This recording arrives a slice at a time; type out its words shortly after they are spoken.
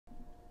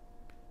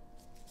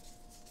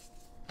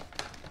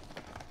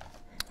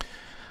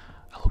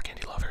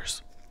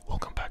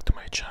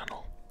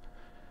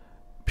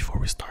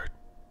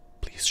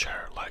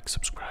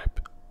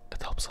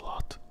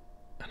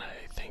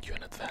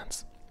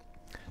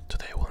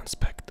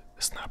inspect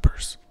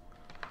snappers.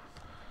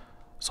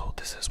 So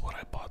this is what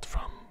I bought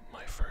from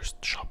my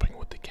first shopping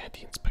with the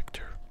candy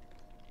inspector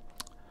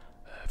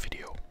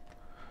video.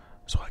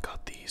 So I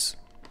got these.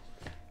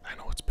 I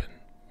know it's been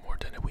more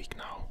than a week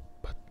now,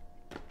 but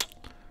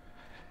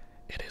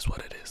it is what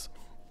it is.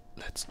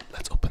 Let's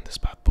open this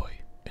bad boy.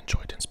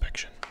 Enjoy the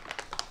inspection.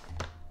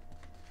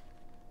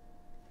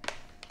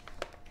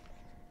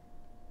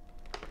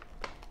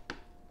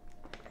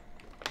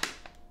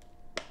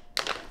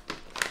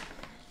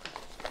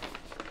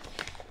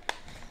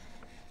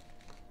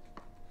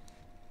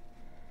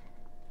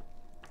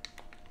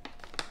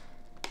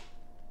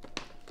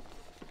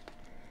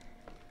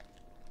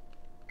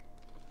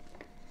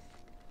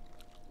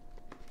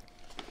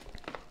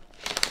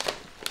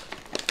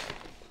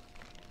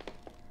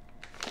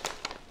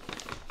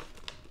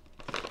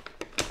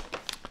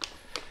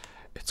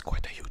 It's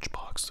quite a huge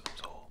box,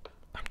 so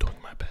I'm doing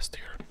my best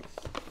here.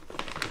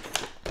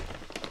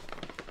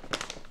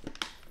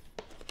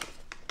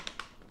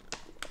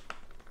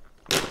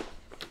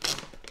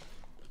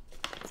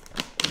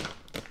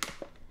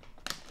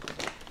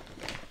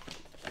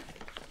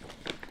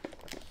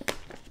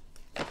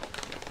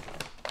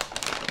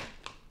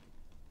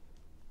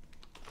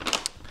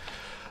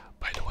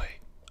 By the way,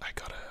 I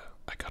got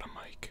a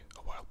mic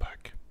a while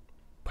back,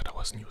 but I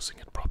wasn't using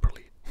it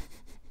properly.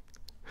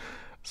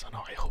 So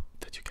now I hope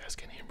that you guys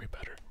can hear me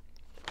better.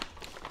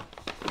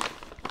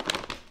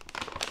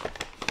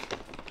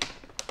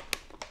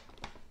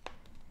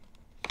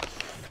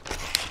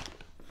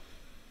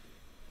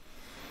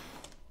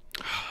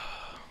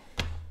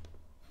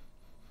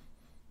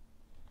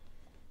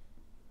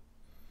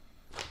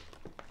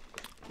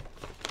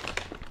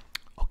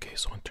 Okay,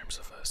 so in terms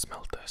of a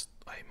smell test,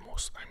 I'm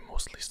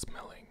mostly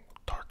smelling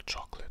dark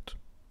chocolate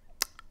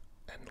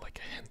and like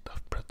a hint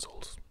of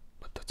pretzels,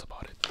 but that's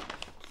about it.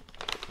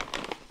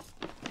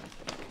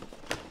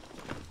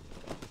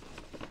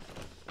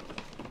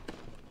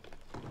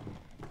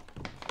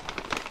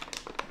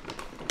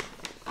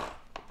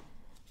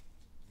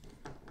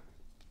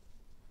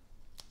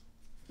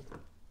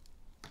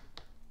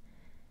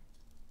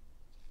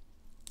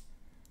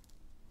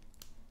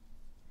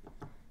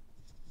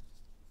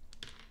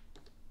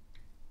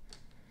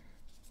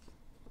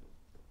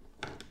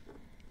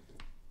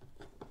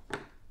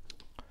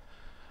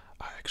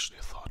 I actually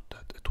thought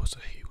that it was a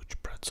huge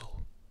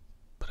pretzel,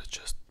 but it's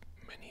just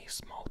many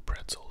small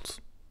pretzels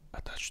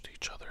attached to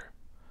each other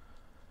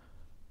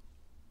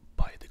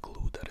by the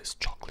glue that is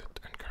chocolate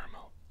and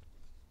caramel.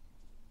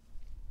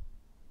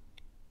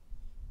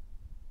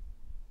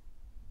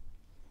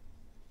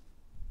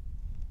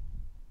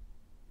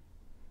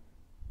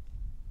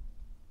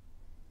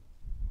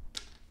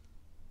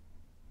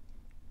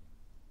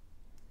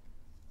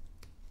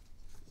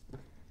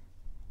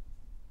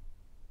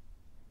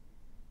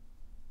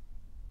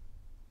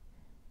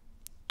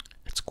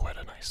 It's quite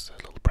a nice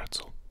little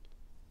pretzel.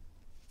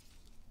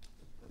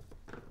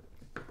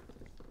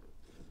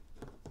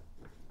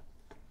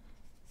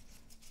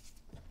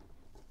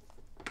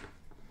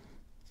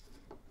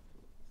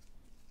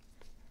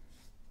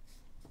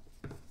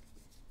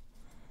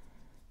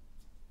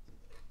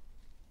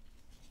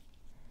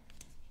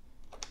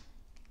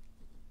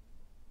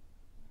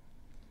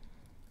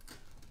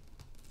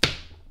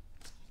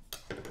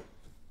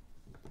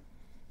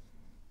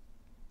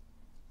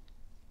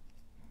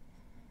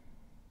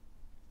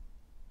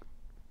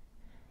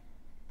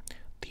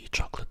 The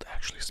chocolate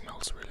actually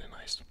smells really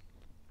nice,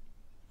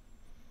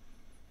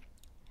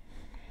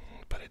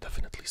 but I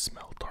definitely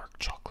smell dark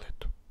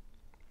chocolate.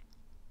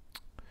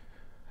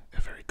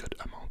 A very good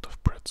amount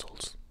of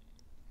pretzels.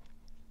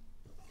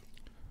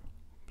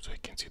 So you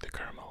can see the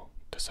caramel,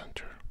 the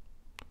center,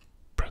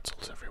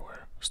 pretzels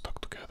everywhere stuck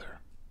together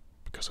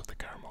because of the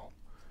caramel,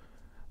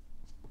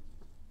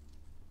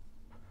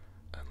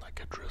 and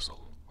like a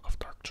drizzle of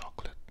dark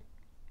chocolate.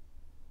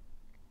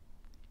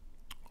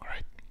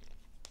 Alright.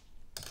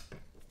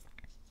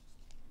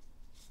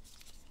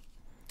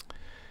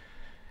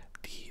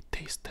 The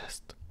taste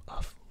test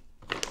of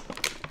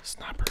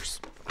snappers.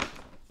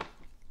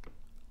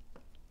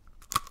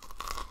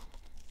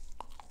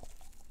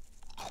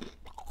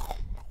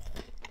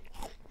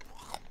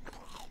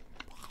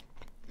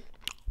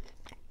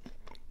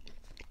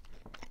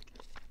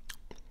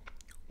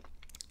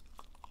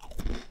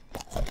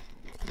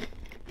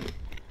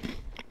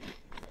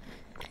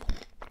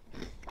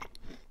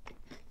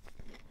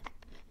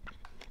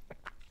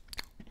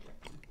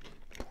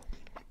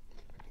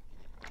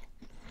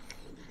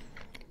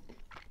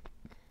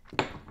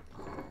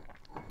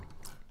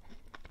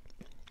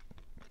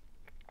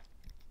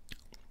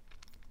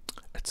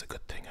 It's a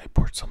good thing I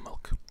poured some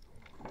milk.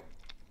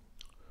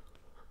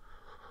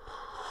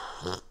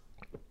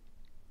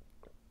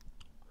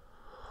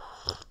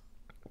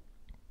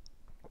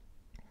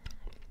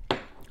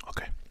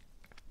 Okay,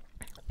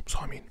 so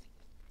I mean,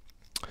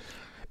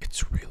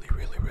 it's really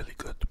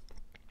good.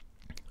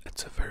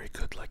 It's a very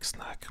good like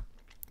snack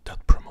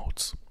that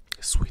promotes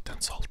sweet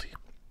and salty.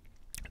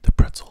 The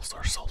pretzels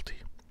are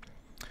salty,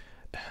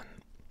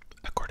 and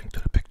according to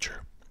the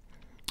picture,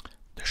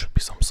 there should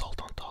be some salt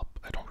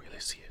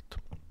see it.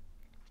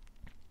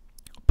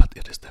 But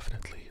it is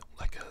definitely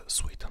like a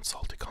sweet and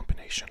salty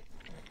combination.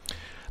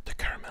 The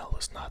caramel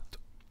is not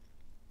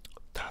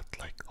that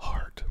like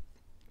hard.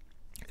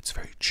 It's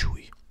very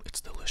chewy.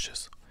 It's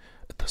delicious.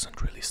 It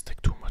doesn't really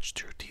stick too much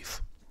to your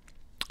teeth.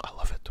 I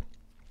love it.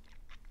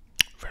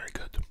 Very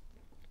good.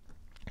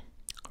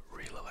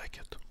 Really like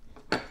it.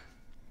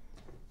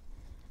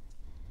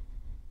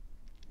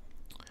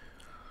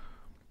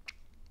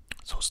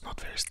 So it's not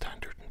very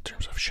standard in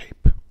terms of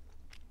shape,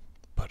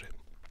 but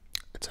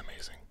it's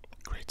amazing.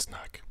 Great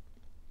snack.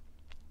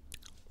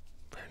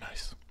 Very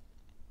nice.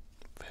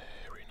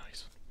 Very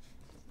nice.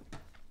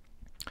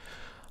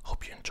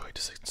 Hope you enjoyed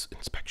this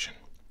inspection.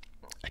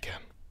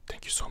 Again,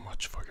 thank you so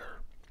much for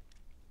your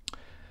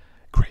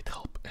great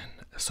help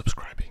in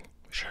subscribing,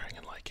 sharing,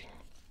 and liking.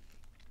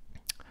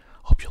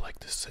 Hope you like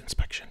this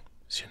inspection.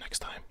 See you next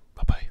time.